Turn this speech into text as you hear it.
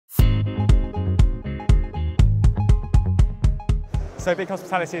So Big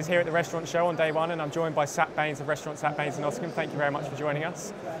Hospitality is here at the restaurant show on day one, and I'm joined by Bains of restaurant Bains in Nottingham. Thank you very much for joining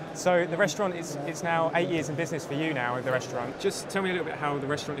us. So the restaurant it's now 8 years in business for you now with the restaurant. Just tell me a little bit how the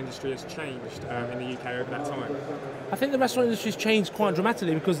restaurant industry has changed in the UK over that time. I think the restaurant industry has changed quite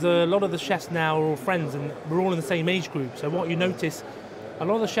dramatically because a lot of the chefs now are all friends and we're all in the same age group. So what you notice, a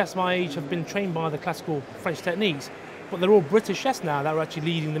lot of the chefs my age have been trained by the classical French techniques, but they're all British chefs now that are actually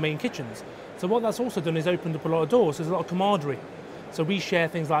leading the main kitchens. So what that's also done is opened up a lot of doors. There's a lot of camaraderie. So we share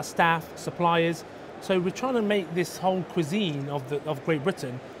things like staff, suppliers. So we're trying to make this whole cuisine of Great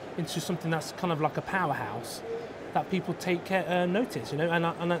Britain into something that's kind of like a powerhouse that people take notice, you know,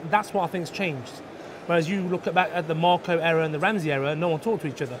 and that's what I think has changed. Whereas you look back at the Marco era and the Ramsey era, no one talked to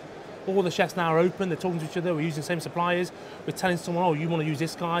each other. All the chefs now are open, they're talking to each other, we're using the same suppliers, we're telling someone, oh, you want to use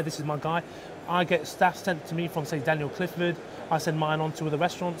this guy, this is my guy. I get staff sent to me from, say, Daniel Clifford, I send mine on to other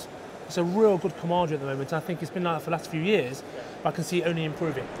restaurants. It's a real good camaraderie at the moment, and I think it's been like that for the last few years, but I can see it only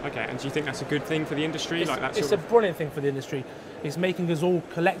improving. Okay, and do you think that's a good thing for the industry? It's a brilliant thing for the industry. It's making us all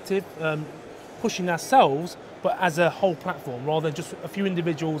collective, pushing ourselves, but as a whole platform, rather than just a few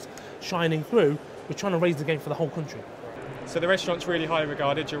individuals shining through. We're trying to raise the game for the whole country. So the restaurant's really highly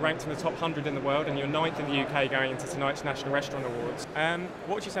regarded. You're ranked in the top 100 in the world, and you're 9th in the UK going into tonight's National Restaurant Awards.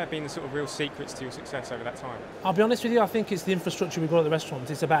 What would you say have been the sort of real secrets to your success over that time? I'll be honest with you, I think it's the infrastructure we've got at the restaurant.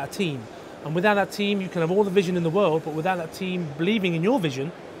 It's about a team. And without that team, you can have all the vision in the world, but without that team believing in your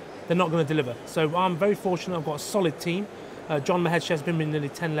vision, they're not going to deliver. So I'm very fortunate. I've got a solid team. John, my head chef, has been with me nearly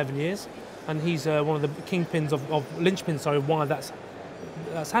 10, 11 years, and he's one of the kingpins of linchpins, sorry, why that's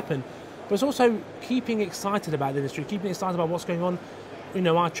happened. But it's also keeping excited about the industry, keeping excited about what's going on. You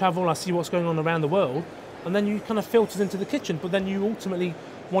know, I travel, I see what's going on around the world, and then you kind of filters into the kitchen, but then you ultimately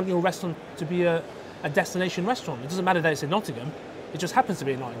want your restaurant to be a destination restaurant. It doesn't matter that it's in Nottingham, it just happens to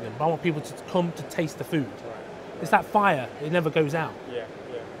be in Nottingham, but I want people to come to taste the food. It's that fire, it never goes out. Yeah,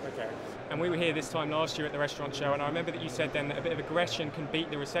 okay. And we were here this time last year at the restaurant show, and I remember that you said then that a bit of aggression can beat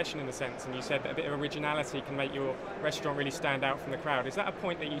the recession in a sense, and you said that a bit of originality can make your restaurant really stand out from the crowd. Is that a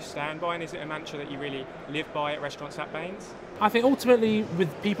point that you stand by, and is it a mantra that you really live by at restaurants at Bains? I think ultimately with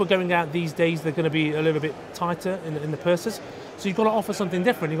people going out these days, they're going to be a little bit tighter in the purses, so you've got to offer something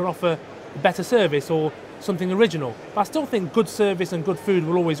different. You've got to offer better service or something original. But I still think good service and good food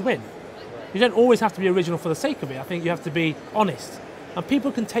will always win. You don't always have to be original for the sake of it. I think you have to be honest, and people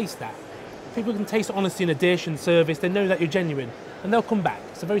can taste that. People can taste honesty in a dish and service. They know that you're genuine, and they'll come back.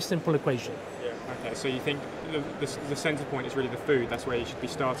 It's a very simple equation. Yeah. Okay, so you think the centre point is really the food? That's where you should be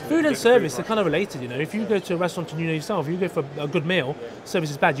starting. Food and service are kind of related, you know. If you go to a restaurant and you know yourself, if you go for a good meal, service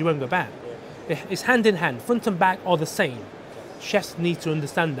is bad, you won't go back. It's hand in hand. Front and back are the same. Chefs need to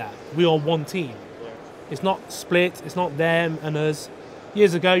understand that. We are one team. It's not split, it's not them and us.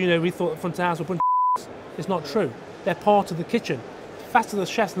 Years ago, you know, we thought front of house were a bunch of It's not true. They're part of the kitchen. Faster the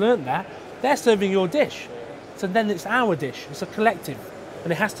chefs learn that, they're serving your dish. So then it's our dish. It's a collective,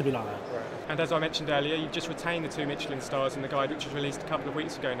 and it has to be like that. Right. And as I mentioned earlier, you've just retained the 2 Michelin stars in the guide, which was released a couple of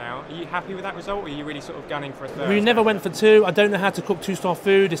weeks ago now. Are you happy with that result, or are you really sort of gunning for a third? We never went for 2. I don't know how to cook 2-star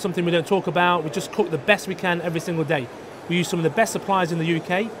food. It's something we don't talk about. We just cook the best we can every single day. We use some of the best suppliers in the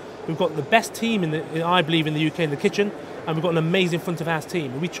UK. We've got the best team, I believe, in the UK in the kitchen, and we've got an amazing front of house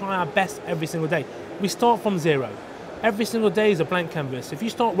team. And we try our best every single day. We start from zero. Every single day is a blank canvas. If you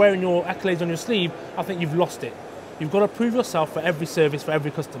start wearing your accolades on your sleeve, I think you've lost it. You've got to prove yourself for every service, for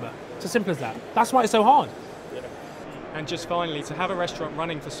every customer. It's as simple as that. That's why it's so hard. Yeah. And just finally, to have a restaurant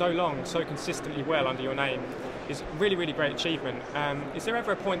running for so long, so consistently well under your name, is really, really great achievement. Is there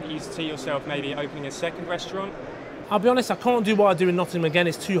ever a point that you see yourself maybe opening a second restaurant? I'll be honest, I can't do what I do in Nottingham again.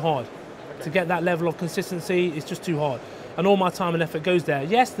 It's too hard. To get that level of consistency, it's just too hard. And all my time and effort goes there.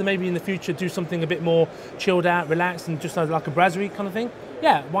 Yes, then maybe in the future do something a bit more chilled out, relaxed, and just like a brasserie kind of thing.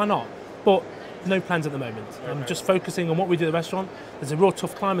 Yeah, why not? But no plans at the moment. Okay. I'm just focusing on what we do at the restaurant. There's a real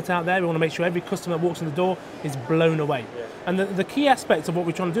tough climate out there. We want to make sure every customer that walks in the door is blown away. Yeah. And the key aspect of what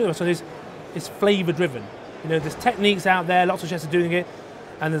we're trying to do at the restaurant is flavour driven. You know, there's techniques out there, lots of chefs are doing it,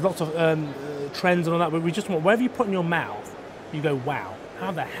 and there's lots of trends and all that, but we just want, wherever you put in your mouth, you go, wow,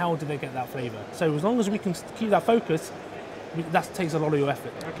 how the hell did they get that flavour? So as long as we can keep that focus, that takes a lot of your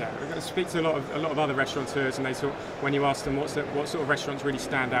effort. Okay, we're going to speak to a lot of other restaurateurs, and they sort when you ask them what sort of restaurants really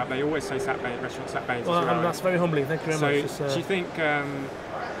stand out, they always say restaurants Bains. Well, that's very humbling. Thank you very much. So, do you think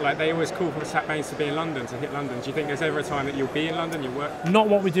like they always call for Bains to be in London, to hit London? Do you think there's ever a time that you'll be in London, you'll work? Not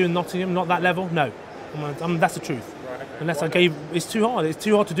what we do in Nottingham, not that level. No, that's the truth. Right, okay. Unless it's too hard. It's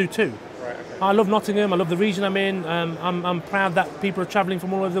too hard to do too. Right, okay. I love Nottingham. I love the region I'm in. I'm proud that people are travelling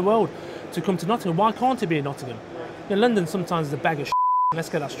from all over the world to come to Nottingham. Why can't it be in Nottingham? You know, London sometimes is a bag of shit. Let's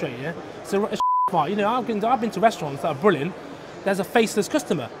get that straight, yeah? So it's fight. You know, I've been to restaurants that are brilliant, there's a faceless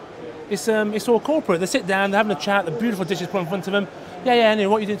customer. It's all corporate. They sit down, they're having a chat, the beautiful dishes put in front of them. Yeah, anyway,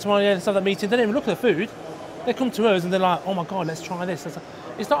 what are you doing tomorrow? Yeah, let's have that meeting. They don't even look at the food. They come to us and they're like, oh my God, let's try this.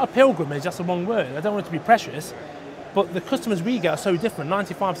 It's not a pilgrimage, that's the wrong word. I don't want it to be precious, but the customers we get are so different.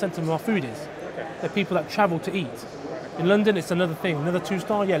 95% of our food is. They're people that travel to eat. In London, it's another thing. Another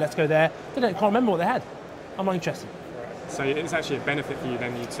 2-star, yeah, let's go there. They can't remember what they had. I'm not interested. So it's actually a benefit for you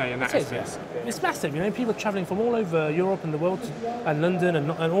then, you'd say, in that sense? It's massive. People are travelling from all over Europe and the world, and London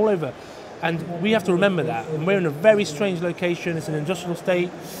and all over. And we have to remember that. And we're in a very strange location. It's an industrial estate.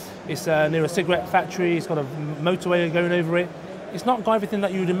 It's near a cigarette factory. It's got a motorway going over it. It's not got everything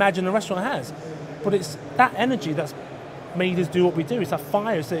that you would imagine a restaurant has. But it's that energy that's made us do what we do. It's that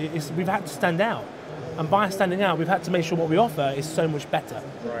fire. We've had to stand out. And by standing out, we've had to make sure what we offer is so much better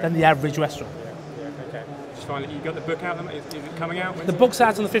than the average restaurant. Okay. Just finally, you got the book out? Is it coming out? The book's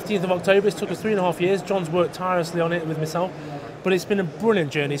out on the 15th of October. It's took us 3.5 years. John's worked tirelessly on it with myself. But it's been a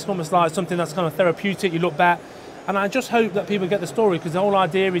brilliant journey. It's almost like something that's kind of therapeutic. You look back. And I just hope that people get the story, because the whole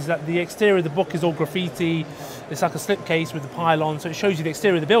idea is that the exterior of the book is all graffiti. It's like a slipcase with the pylon. So it shows you the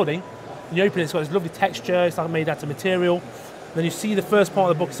exterior of the building. And you open it, it's got this lovely texture. It's like made out of material. Then you see the first part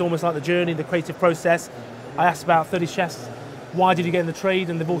of the book is almost like the journey, the creative process. I asked about 30 chefs, why did you get in the trade?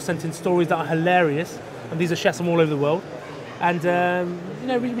 And they've all sent in stories that are hilarious. And these are chefs from all over the world. And,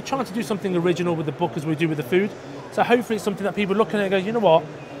 we're trying to do something original with the book as we do with the food. So hopefully it's something that people look at and go, you know what,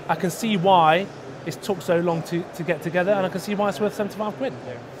 I can see why it's took so long to get together, and I can see why it's worth 75 quid.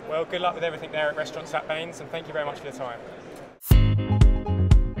 Yeah. Well, good luck with everything there at Restaurants at Bains, and thank you very much for your time.